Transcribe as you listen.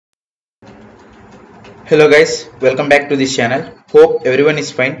Hello guys, welcome back to this channel. Hope everyone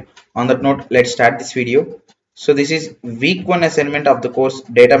is fine. On that note, let's start this video. So this is week 1 assignment of the course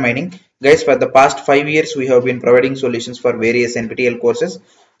data mining. Guys, for the past 5 years we have been providing solutions for various NPTEL courses.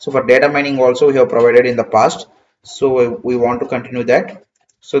 So for data mining also we have provided in the past. So we want to continue that.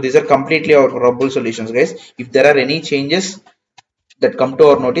 So these are completely our probable solutions, guys. If there are any changes that come to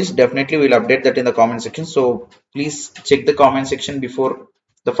our notice, definitely we'll update that in the comment section. So please check the comment section before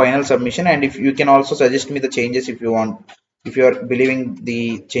the final submission, and if you can also suggest me the changes if you want, if you are believing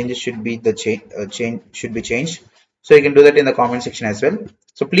the changes should be the change should be changed, so you can do that in the comment section as well.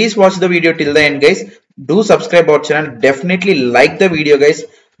 So please watch the video till the end, guys. Do subscribe our channel, definitely like the video, guys,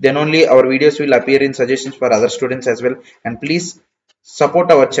 then only our videos will appear in suggestions for other students as well. And please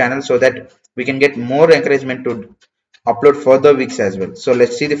support our channel so that we can get more encouragement to upload further weeks as well. So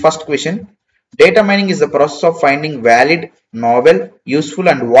let's see the first question. Data mining is the process of finding valid, novel, useful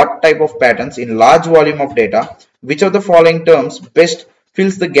and what type of patterns in large volume of data. Which of the following terms best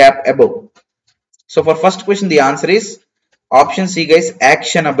fills the gap above? So for first question, the answer is option C, guys,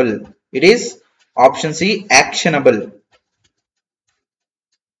 actionable. It is option C, actionable.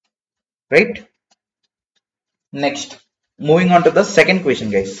 Right? Next, moving on to the second question,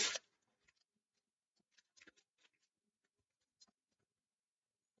 guys.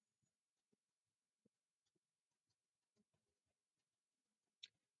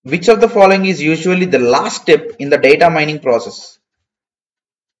 Which of the following is usually the last step in the data mining process?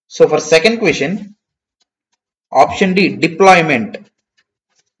 So for second question, option D, deployment.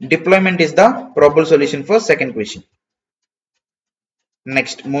 Deployment is the probable solution for second question.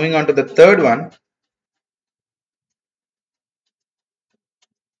 Next, moving on to the third one.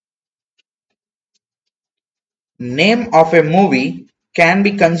 Name of a movie can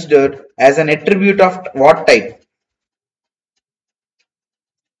be considered as an attribute of what type?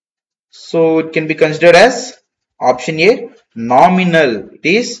 So it can be considered as option A, nominal. It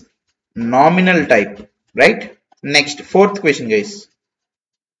is nominal type, right? Next, fourth question, guys.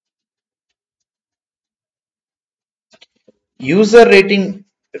 User rating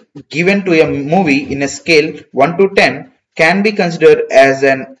given to a movie in a scale 1 to 10 can be considered as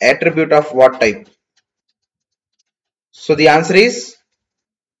an attribute of what type? So the answer is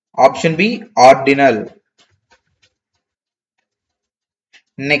option B, ordinal.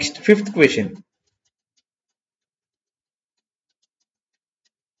 Next, fifth question.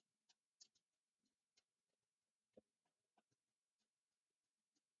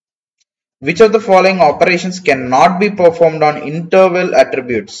 Which of the following operations cannot be performed on interval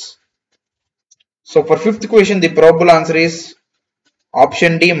attributes? So for fifth question, the probable answer is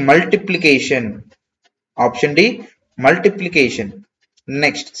option D, multiplication. Option D, multiplication.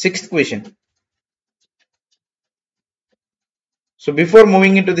 Next, sixth question. So before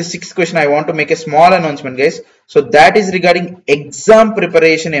moving into the sixth question, I want to make a small announcement, guys. So that is regarding exam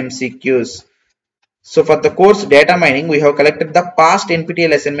preparation MCQs. So for the course data mining, we have collected the past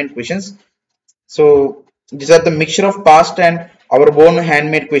NPTEL assignment questions. So these are the mixture of past and our own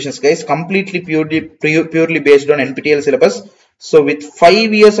handmade questions, guys, completely purely based on NPTEL syllabus. So with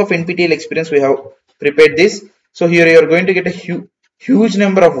 5 years of NPTEL experience, we have prepared this. So here you are going to get a huge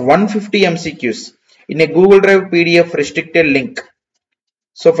number of 150 MCQs in a Google Drive PDF restricted link.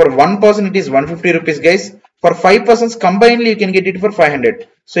 So for one person it is 150 rupees, guys. For 5 persons combinedly you can get it for 500.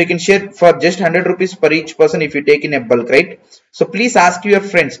 So you can share for just 100 rupees per each person if you take in a bulk, right? So please ask your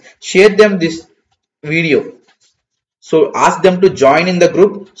friends, share them this video. So ask them to join in the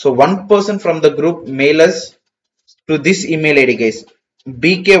group. So one person from the group mail us to this email ID, guys,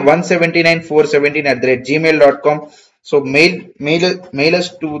 bk179417@gmail.com. So mail us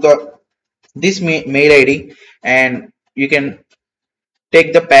to this mail ID, and you can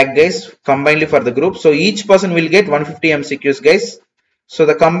take the pack, guys, combinedly for the group. So each person will get 150 MCQs, guys. So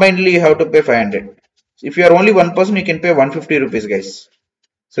the combinedly you have to pay 500. If you are only one person, you can pay 150 rupees, guys.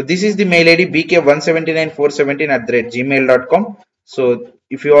 So this is the mail ID, bk179417@gmail.com. So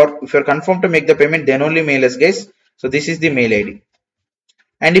if you are confirmed to make the payment, then only mail us, guys. So this is the mail ID.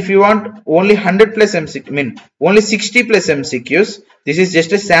 And if you want only 100 plus MCQ, only 60 plus MCQs, this is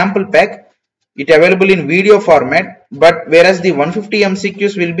just a sample pack. It available in video format, but whereas the 150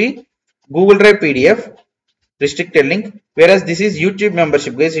 MCQs will be Google Drive PDF restricted link, whereas this is YouTube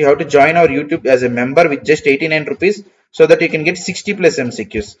membership, guys. You have to join our YouTube as a member with just 89 rupees so that you can get 60 plus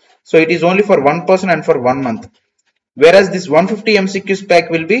MCQs. So it is only for one person and for 1 month, whereas this 150 MCQs pack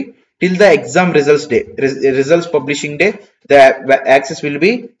will be till the exam results day, results publishing day. The access will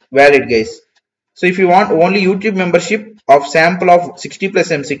be valid, guys. So if you want only YouTube membership of sample of 60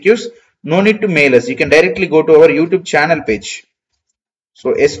 plus MCQs, no need to mail us. You can directly go to our YouTube channel page.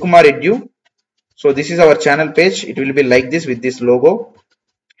 So skumaredu, So this is our channel page. It will be like this with this logo.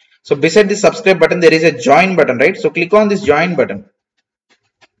 So beside the subscribe button, there is a join button, right? So click on this join button.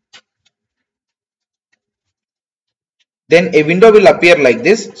 Then a window will appear like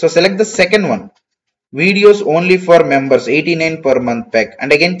this. So select the second one. Videos only for members, 89 per month pack.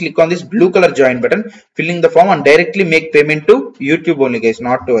 And again click on this blue color join button, filling the form and directly make payment to YouTube only guys,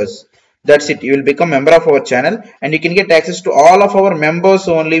 not to us. That's it. You will become member of our channel and you can get access to all of our members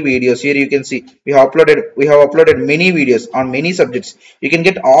only videos. Here you can see we have uploaded many videos on many subjects. You can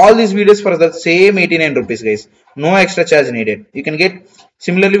get all these videos for the same 89 rupees guys. No extra charge needed. You can get,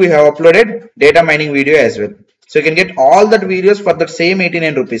 similarly we have uploaded data mining video as well. So you can get all that videos for the same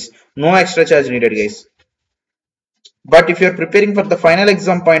 89 rupees. No extra charge needed guys. But if you are preparing for the final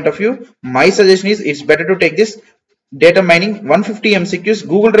exam point of view, my suggestion is it's better to take this data mining 150 MCQs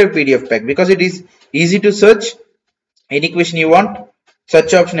Google Drive PDF pack, because it is easy to search any question you want,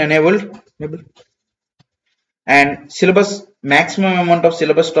 search option enabled, and syllabus, maximum amount of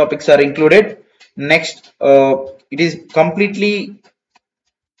syllabus topics are included. Next, it is completely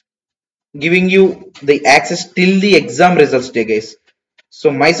giving you the access till the exam results day guys. So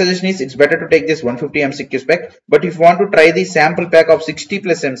my suggestion is it's better to take this 150 MCQs pack. But if you want to try the sample pack of 60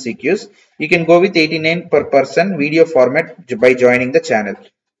 plus MCQs, you can go with 89 per person video format by joining the channel.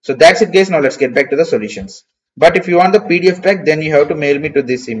 So that's it guys. Now let's get back to the solutions. But if you want the PDF pack, then you have to mail me to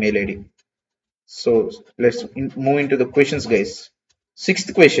this email ID. So let's move into the questions guys.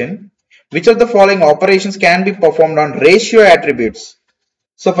 Sixth question. Which of the following operations can be performed on ratio attributes?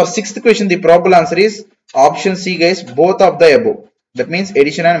 So for sixth question, the probable answer is option C guys, both of the above. That means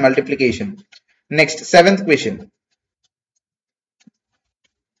addition and multiplication. Next, seventh question.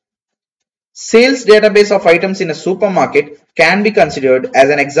 Sales database of items in a supermarket can be considered as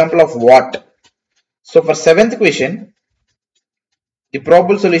an example of what? So for seventh question, the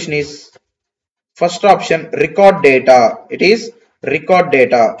probable solution is first option, record data. It is record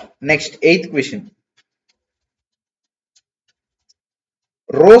data. Next, eighth question.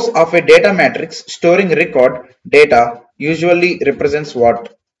 Rows of a data matrix storing record data usually represents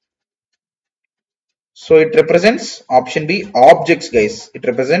what? So it represents option B, objects guys. It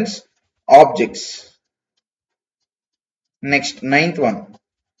represents objects. Next, ninth one.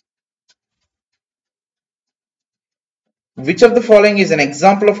 Which of the following is an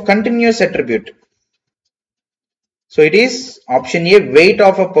example of continuous attribute? So it is option A, weight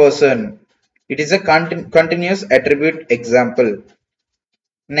of a person. It is a continuous attribute example.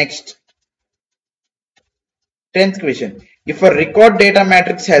 Next, 10th question. If a record data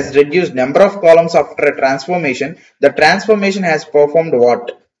matrix has reduced number of columns after a transformation, the transformation has performed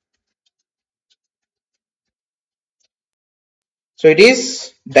what? So it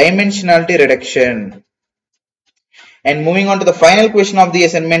is dimensionality reduction. And moving on to the final question of the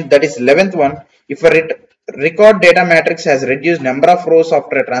assignment, that is 11th one. If a record data matrix has reduced number of rows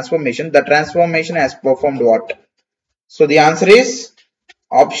after a transformation, the transformation has performed what? So the answer is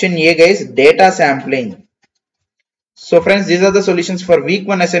option A guys, data sampling. So friends, these are the solutions for week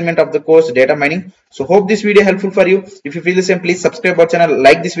 1 assignment of the course data mining. So hope this video helpful for you. If you feel the same, please subscribe our channel,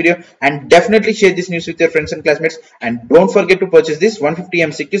 like this video, and definitely share this news with your friends and classmates. And don't forget to purchase this 150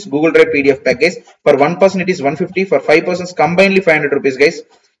 MCQs Google Drive PDF package. For one person it is 150, for 5 persons combinedly 500 rupees guys.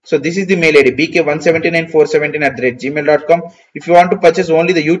 So this is the mail ID bk179417@gmail.com. If you want to purchase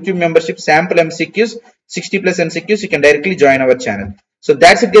only the YouTube membership sample MCQs 60 plus MCQs, you can directly join our channel. So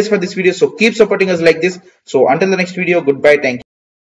that's it guys for this video. So keep supporting us like this. So until the next video, goodbye. Thank you.